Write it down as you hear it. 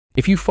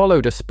If you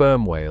followed a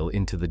sperm whale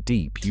into the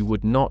deep, you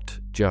would not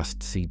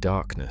just see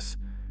darkness.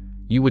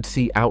 You would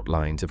see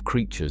outlines of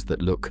creatures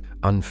that look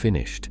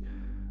unfinished,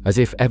 as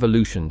if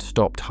evolution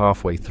stopped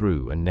halfway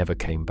through and never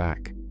came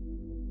back.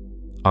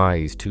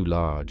 Eyes too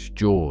large,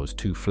 jaws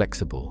too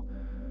flexible,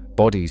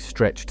 bodies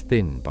stretched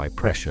thin by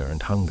pressure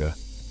and hunger.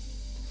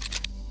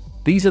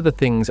 These are the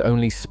things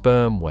only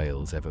sperm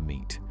whales ever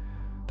meet,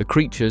 the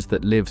creatures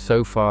that live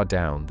so far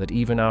down that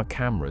even our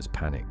cameras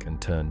panic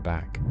and turn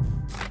back.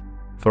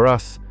 For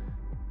us,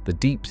 the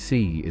deep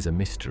sea is a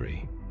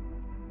mystery.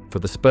 For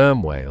the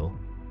sperm whale,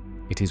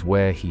 it is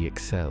where he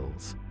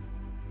excels.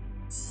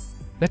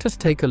 Let us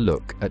take a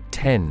look at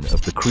 10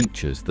 of the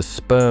creatures the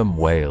sperm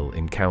whale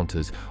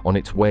encounters on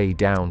its way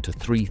down to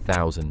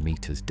 3,000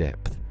 meters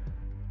depth.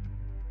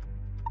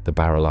 The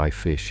barreleye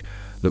fish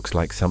looks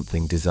like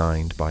something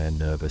designed by a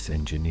nervous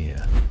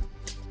engineer.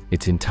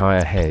 Its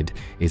entire head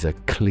is a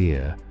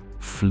clear,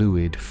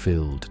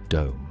 fluid-filled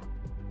dome,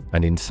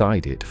 and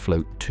inside it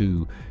float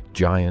two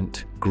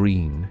giant,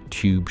 green,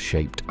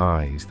 tube-shaped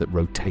eyes that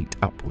rotate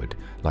upward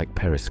like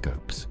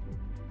periscopes.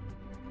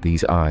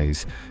 These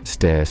eyes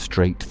stare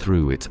straight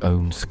through its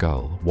own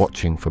skull,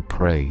 watching for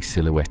prey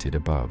silhouetted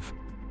above.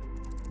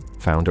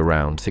 Found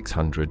around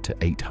 600 to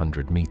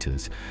 800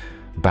 meters,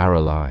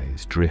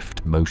 barreleyes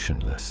drift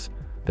motionless,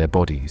 their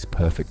bodies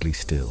perfectly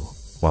still,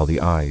 while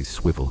the eyes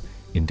swivel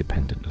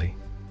independently.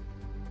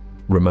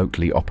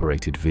 Remotely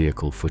operated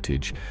vehicle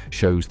footage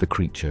shows the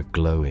creature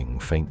glowing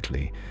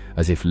faintly,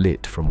 as if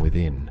lit from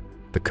within,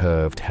 the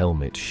curved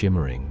helmet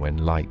shimmering when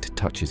light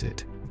touches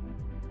it.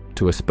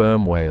 To a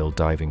sperm whale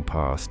diving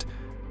past,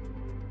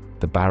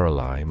 the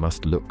barreleye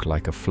must look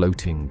like a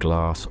floating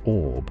glass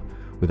orb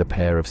with a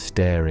pair of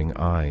staring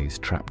eyes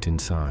trapped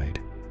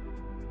inside.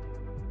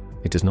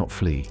 It does not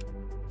flee.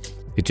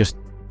 It just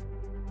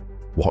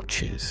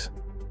watches.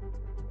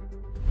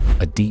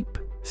 A deep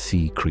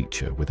sea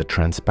creature with a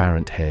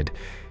transparent head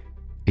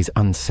is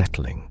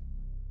unsettling.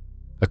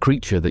 A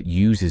creature that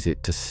uses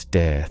it to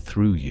stare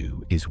through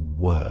you is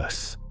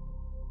worse.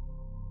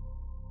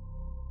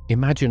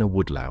 Imagine a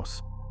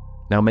woodlouse.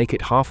 Now make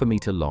it 1/2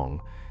 meter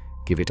long,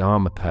 give it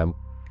armor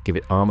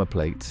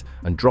plates,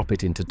 and drop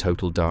it into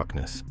total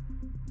darkness.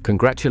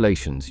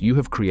 Congratulations, you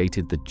have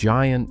created the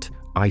giant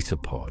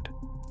isopod.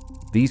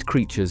 These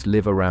creatures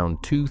live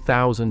around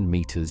 2,000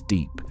 meters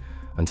deep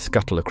and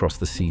scuttle across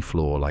the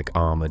seafloor like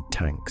armored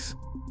tanks.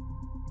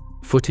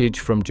 Footage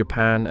from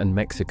Japan and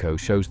Mexico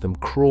shows them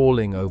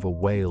crawling over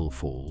whale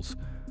falls,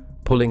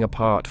 pulling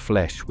apart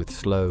flesh with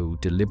slow,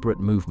 deliberate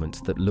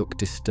movements that look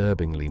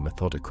disturbingly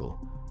methodical.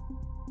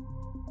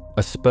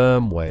 A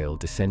sperm whale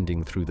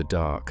descending through the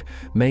dark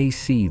may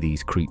see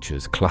these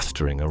creatures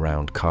clustering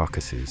around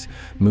carcasses,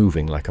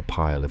 moving like a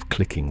pile of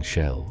clicking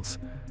shells.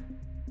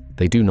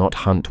 They do not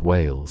hunt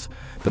whales,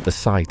 but the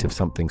sight of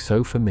something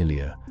so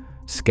familiar,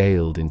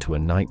 scaled into a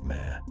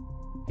nightmare,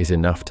 is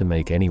enough to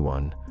make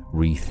anyone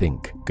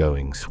rethink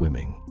going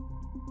swimming.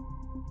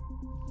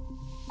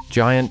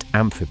 Giant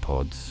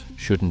amphipods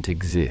shouldn't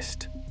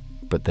exist,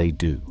 but they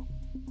do.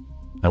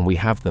 And we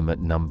have them at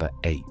number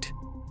 8.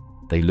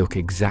 They look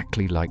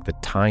exactly like the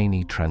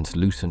tiny,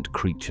 translucent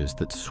creatures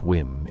that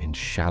swim in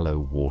shallow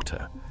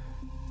water.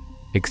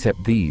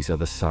 Except these are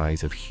the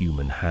size of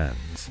human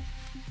hands,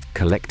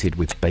 collected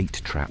with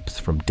bait traps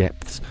from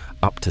depths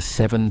up to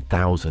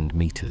 7,000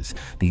 meters.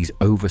 These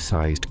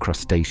oversized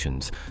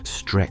crustaceans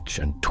stretch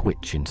and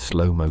twitch in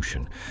slow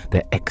motion,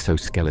 their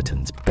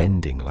exoskeletons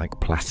bending like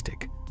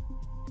plastic.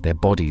 Their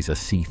bodies are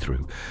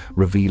see-through,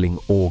 revealing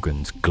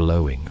organs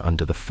glowing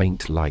under the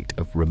faint light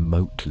of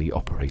remotely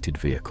operated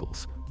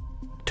vehicles.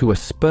 To a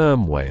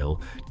sperm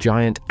whale,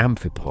 giant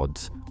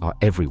amphipods are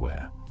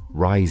everywhere,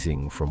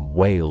 rising from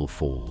whale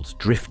falls,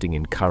 drifting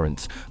in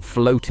currents,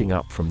 floating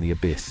up from the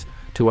abyss.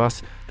 To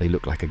us, they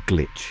look like a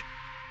glitch.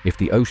 If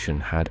the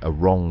ocean had a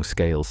wrong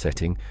scale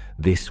setting,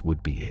 this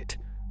would be it.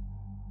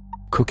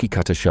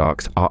 Cookie-cutter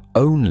sharks are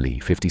only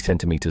 50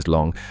 centimeters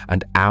long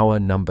and our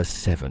number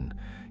 7,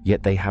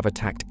 yet they have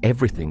attacked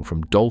everything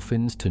from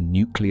dolphins to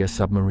nuclear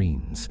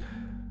submarines.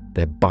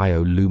 Their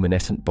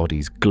bioluminescent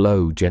bodies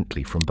glow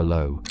gently from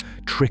below,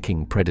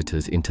 tricking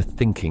predators into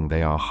thinking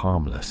they are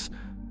harmless.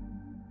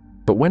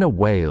 But when a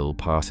whale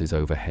passes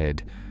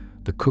overhead,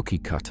 the cookie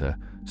cutter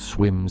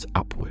swims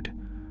upward,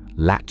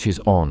 latches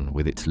on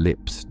with its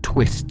lips,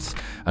 twists,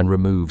 and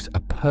removes a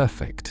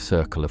perfect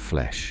circle of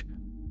flesh.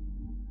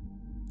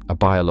 A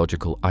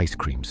biological ice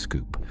cream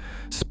scoop.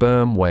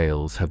 Sperm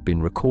whales have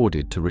been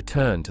recorded to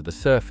return to the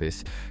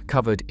surface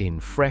covered in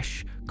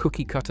fresh,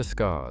 cookie-cutter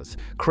scars,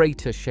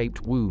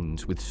 crater-shaped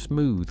wounds with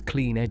smooth,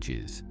 clean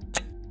edges.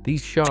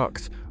 These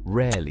sharks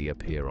rarely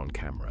appear on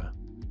camera,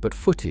 but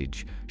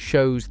footage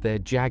shows their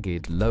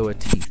jagged lower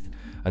teeth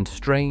and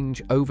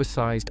strange,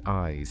 oversized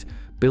eyes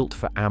built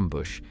for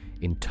ambush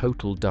in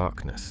total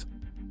darkness.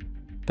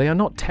 They are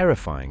not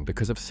terrifying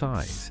because of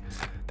size.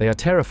 They are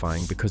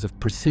terrifying because of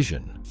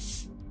precision.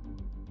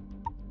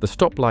 The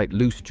stoplight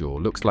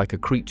loosejaw looks like a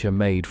creature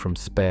made from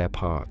spare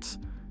parts.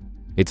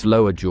 Its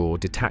lower jaw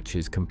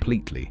detaches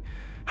completely,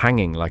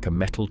 hanging like a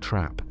metal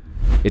trap,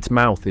 Its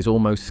mouth is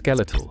almost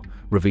skeletal,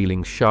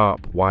 revealing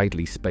sharp,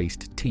 widely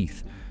spaced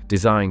teeth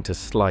designed to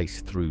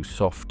slice through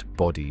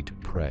soft-bodied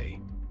prey.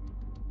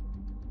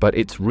 But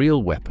its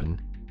real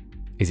weapon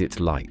is its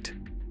light.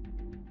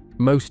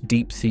 Most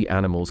deep-sea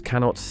animals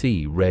cannot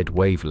see red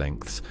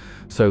wavelengths,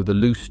 so the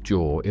loose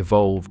jaw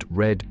evolved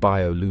red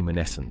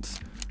bioluminescence,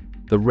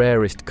 the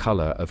rarest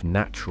color of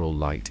natural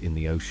light in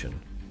the ocean.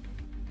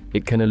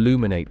 It can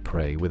illuminate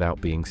prey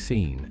without being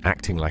seen,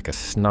 acting like a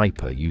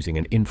sniper using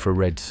an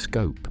infrared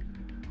scope.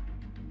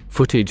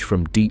 Footage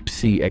from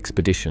deep-sea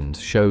expeditions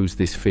shows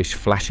this fish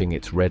flashing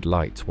its red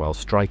lights while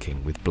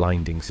striking with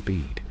blinding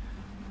speed.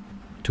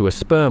 To a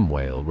sperm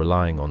whale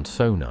relying on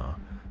sonar,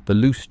 the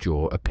loose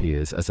jaw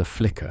appears as a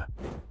flicker.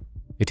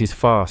 It is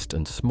fast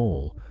and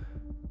small,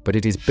 but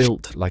it is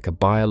built like a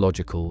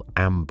biological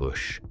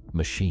ambush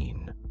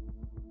machine.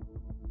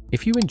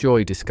 If you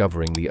enjoy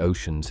discovering the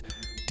ocean's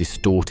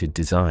distorted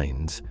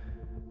designs,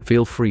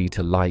 feel free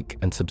to like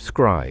and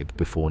subscribe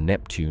before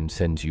Neptune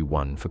sends you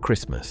one for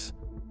Christmas.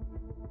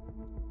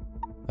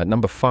 At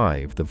number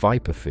 5, the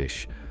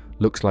viperfish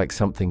looks like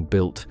something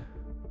built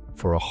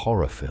for a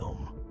horror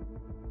film.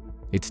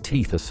 Its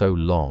teeth are so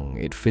long,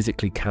 it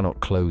physically cannot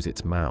close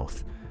its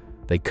mouth.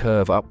 They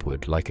curve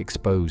upward like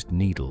exposed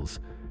needles,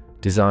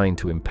 designed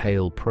to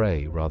impale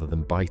prey rather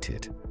than bite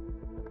it.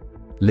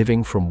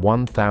 Living from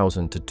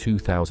 1,000 to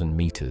 2,000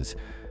 meters,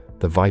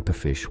 the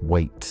viperfish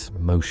waits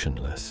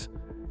motionless,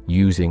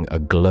 using a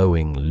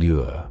glowing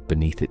lure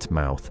beneath its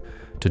mouth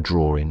to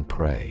draw in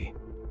prey.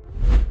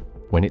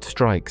 When it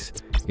strikes,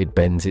 it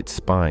bends its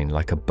spine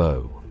like a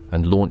bow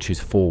and launches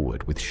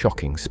forward with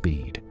shocking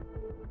speed.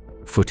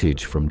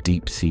 Footage from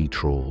deep-sea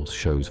trawls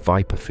shows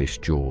viperfish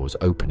jaws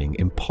opening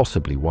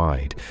impossibly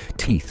wide,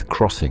 teeth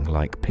crossing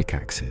like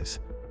pickaxes.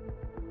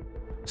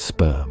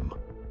 Sperm.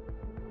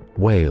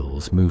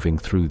 Whales moving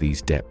through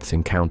these depths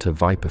encounter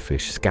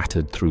viperfish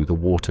scattered through the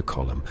water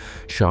column,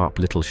 sharp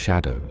little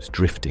shadows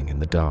drifting in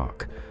the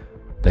dark.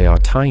 They are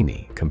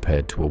tiny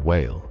compared to a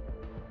whale,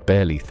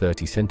 barely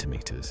 30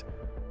 centimeters,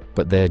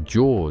 but their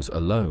jaws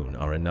alone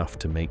are enough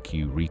to make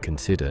you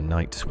reconsider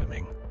night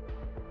swimming.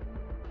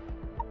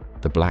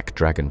 The black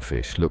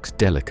dragonfish looks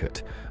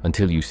delicate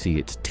until you see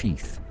its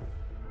teeth.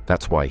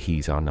 That's why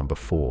he's our number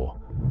 4.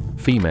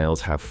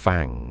 Females have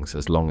fangs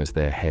as long as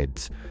their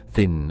heads,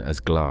 thin as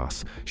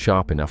glass,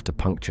 sharp enough to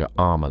puncture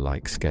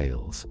armor-like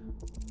scales.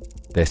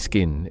 Their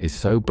skin is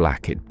so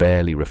black it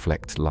barely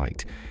reflects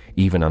light,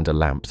 even under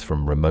lamps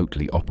from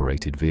remotely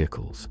operated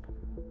vehicles.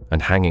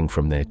 And hanging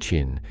from their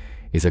chin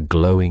is a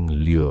glowing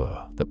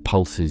lure that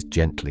pulses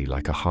gently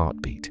like a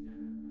heartbeat.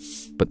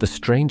 But the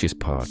strangest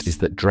part is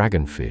that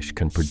dragonfish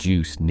can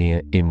produce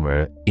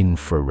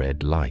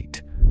near-infrared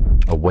light,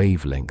 a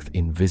wavelength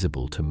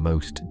invisible to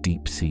most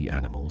deep-sea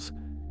animals.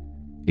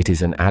 It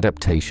is an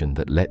adaptation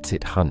that lets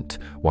it hunt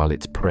while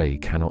its prey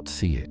cannot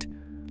see it,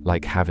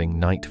 like having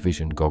night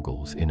vision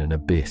goggles in an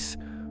abyss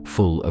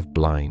full of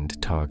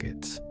blind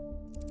targets.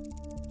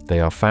 They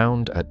are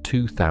found at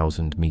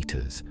 2,000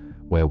 meters,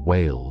 where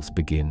whales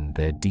begin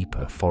their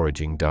deeper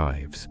foraging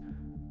dives.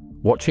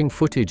 Watching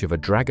footage of a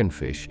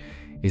dragonfish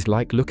is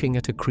like looking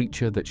at a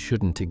creature that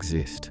shouldn't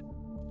exist.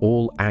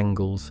 All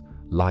angles,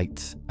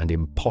 lights, and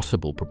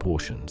impossible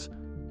proportions.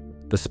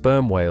 The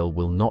sperm whale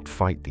will not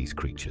fight these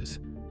creatures.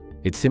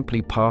 It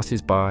simply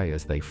passes by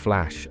as they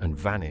flash and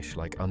vanish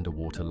like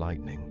underwater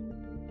lightning.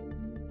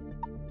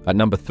 At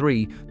number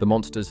 3, the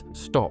monsters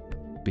stop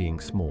being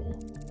small.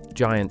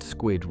 Giant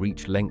squid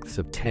reach lengths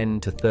of 10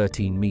 to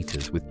 13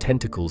 meters with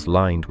tentacles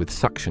lined with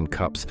suction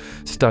cups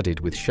studded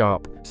with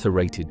sharp,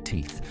 serrated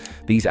teeth.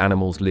 These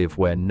animals live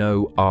where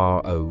no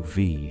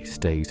ROV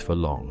stays for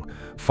long,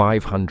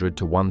 500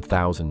 to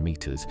 1,000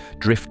 meters,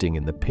 drifting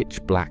in the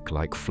pitch black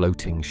like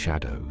floating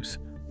shadows.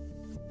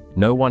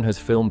 No one has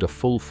filmed a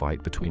full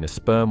fight between a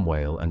sperm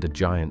whale and a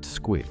giant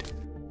squid.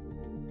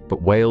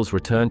 But whales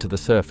return to the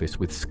surface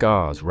with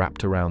scars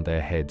wrapped around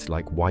their heads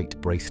like white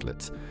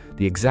bracelets,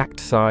 the exact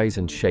size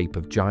and shape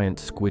of giant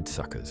squid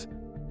suckers.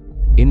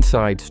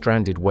 Inside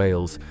stranded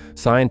whales,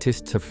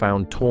 scientists have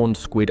found torn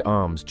squid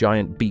arms,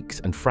 giant beaks,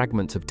 and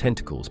fragments of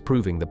tentacles,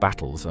 proving the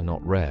battles are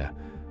not rare.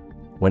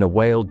 When a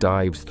whale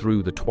dives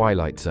through the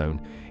twilight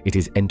zone, it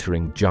is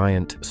entering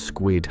giant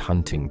squid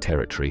hunting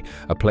territory,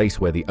 a place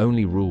where the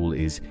only rule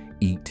is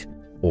eat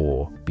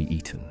or be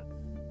eaten.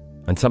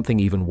 And something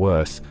even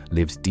worse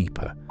lives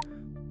deeper.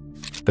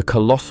 The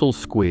colossal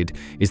squid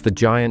is the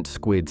giant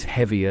squid's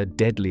heavier,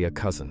 deadlier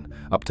cousin,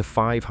 up to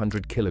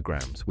 500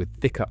 kilograms, with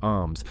thicker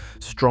arms,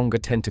 stronger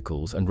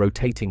tentacles, and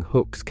rotating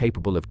hooks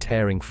capable of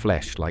tearing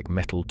flesh like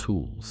metal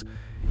tools.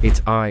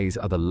 Its eyes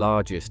are the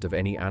largest of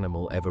any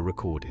animal ever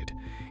recorded.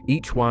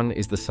 Each one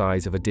is the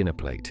size of a dinner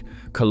plate.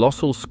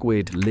 Colossal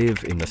squid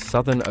live in the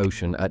Southern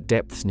Ocean at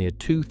depths near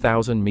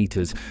 2,000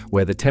 meters,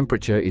 where the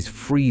temperature is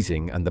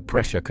freezing and the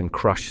pressure can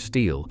crush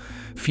steel.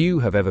 Few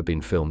have ever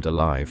been filmed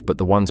alive, but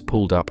the ones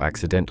pulled up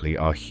accidentally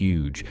are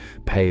huge,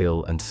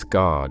 pale, and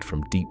scarred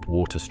from deep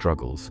water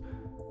struggles.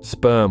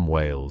 Sperm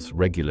whales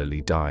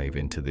regularly dive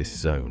into this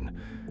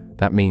zone.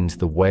 That means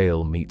the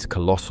whale meets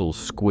colossal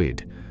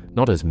squid,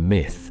 not as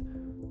myth,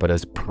 but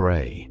as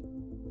prey.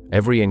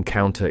 Every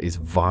encounter is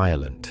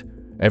violent.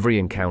 Every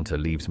encounter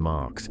leaves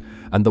marks,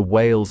 and the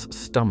whale's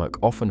stomach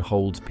often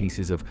holds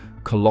pieces of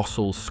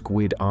colossal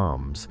squid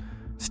arms,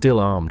 still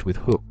armed with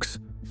hooks.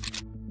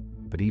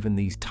 But even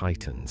these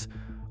titans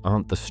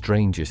aren't the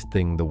strangest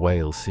thing the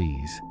whale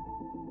sees.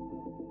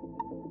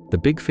 The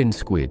bigfin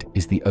squid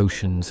is the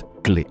ocean's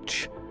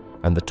glitch,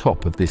 and the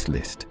top of this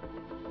list.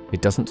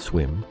 It doesn't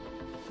swim,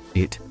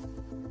 it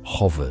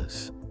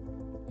hovers.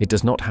 It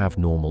does not have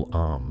normal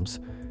arms.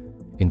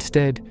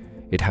 Instead,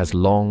 it has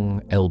long,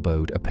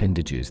 elbowed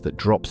appendages that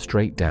drop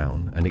straight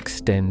down and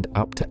extend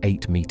up to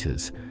 8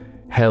 meters,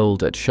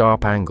 held at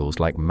sharp angles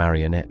like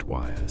marionette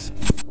wires.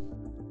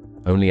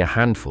 Only a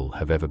handful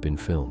have ever been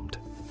filmed.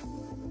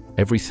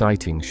 Every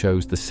sighting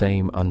shows the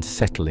same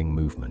unsettling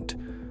movement,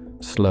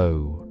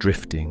 slow,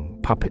 drifting,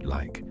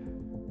 puppet-like,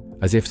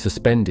 as if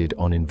suspended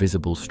on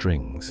invisible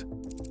strings.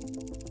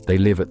 They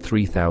live at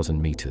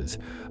 3,000 meters,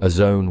 a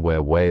zone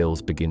where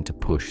whales begin to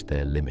push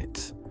their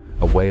limits.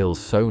 A whale's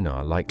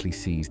sonar likely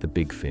sees the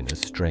bigfin as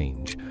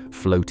strange,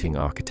 floating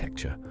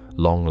architecture,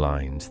 long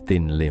lines,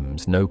 thin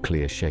limbs, no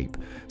clear shape.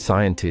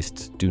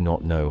 Scientists do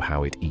not know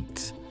how it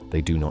eats.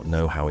 They do not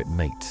know how it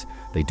mates.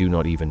 They do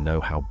not even know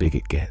how big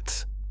it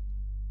gets.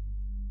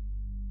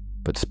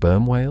 But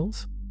sperm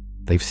whales?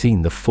 They've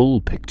seen the full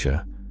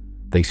picture.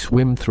 They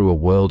swim through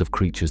a world of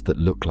creatures that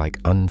look like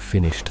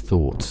unfinished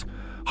thoughts,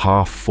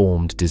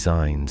 half-formed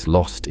designs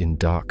lost in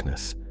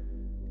darkness.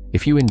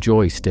 If you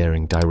enjoy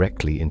staring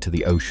directly into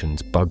the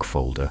ocean's bug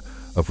folder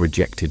of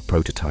rejected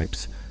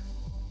prototypes,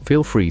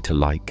 feel free to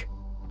like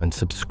and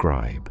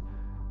subscribe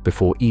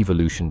before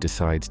evolution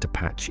decides to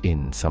patch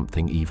in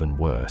something even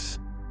worse.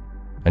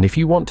 And if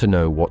you want to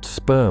know what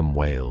sperm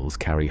whales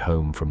carry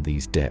home from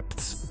these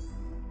depths,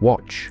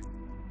 watch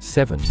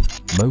 7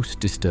 Most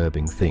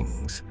Disturbing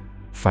Things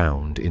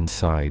Found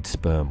Inside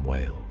Sperm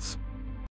Whales.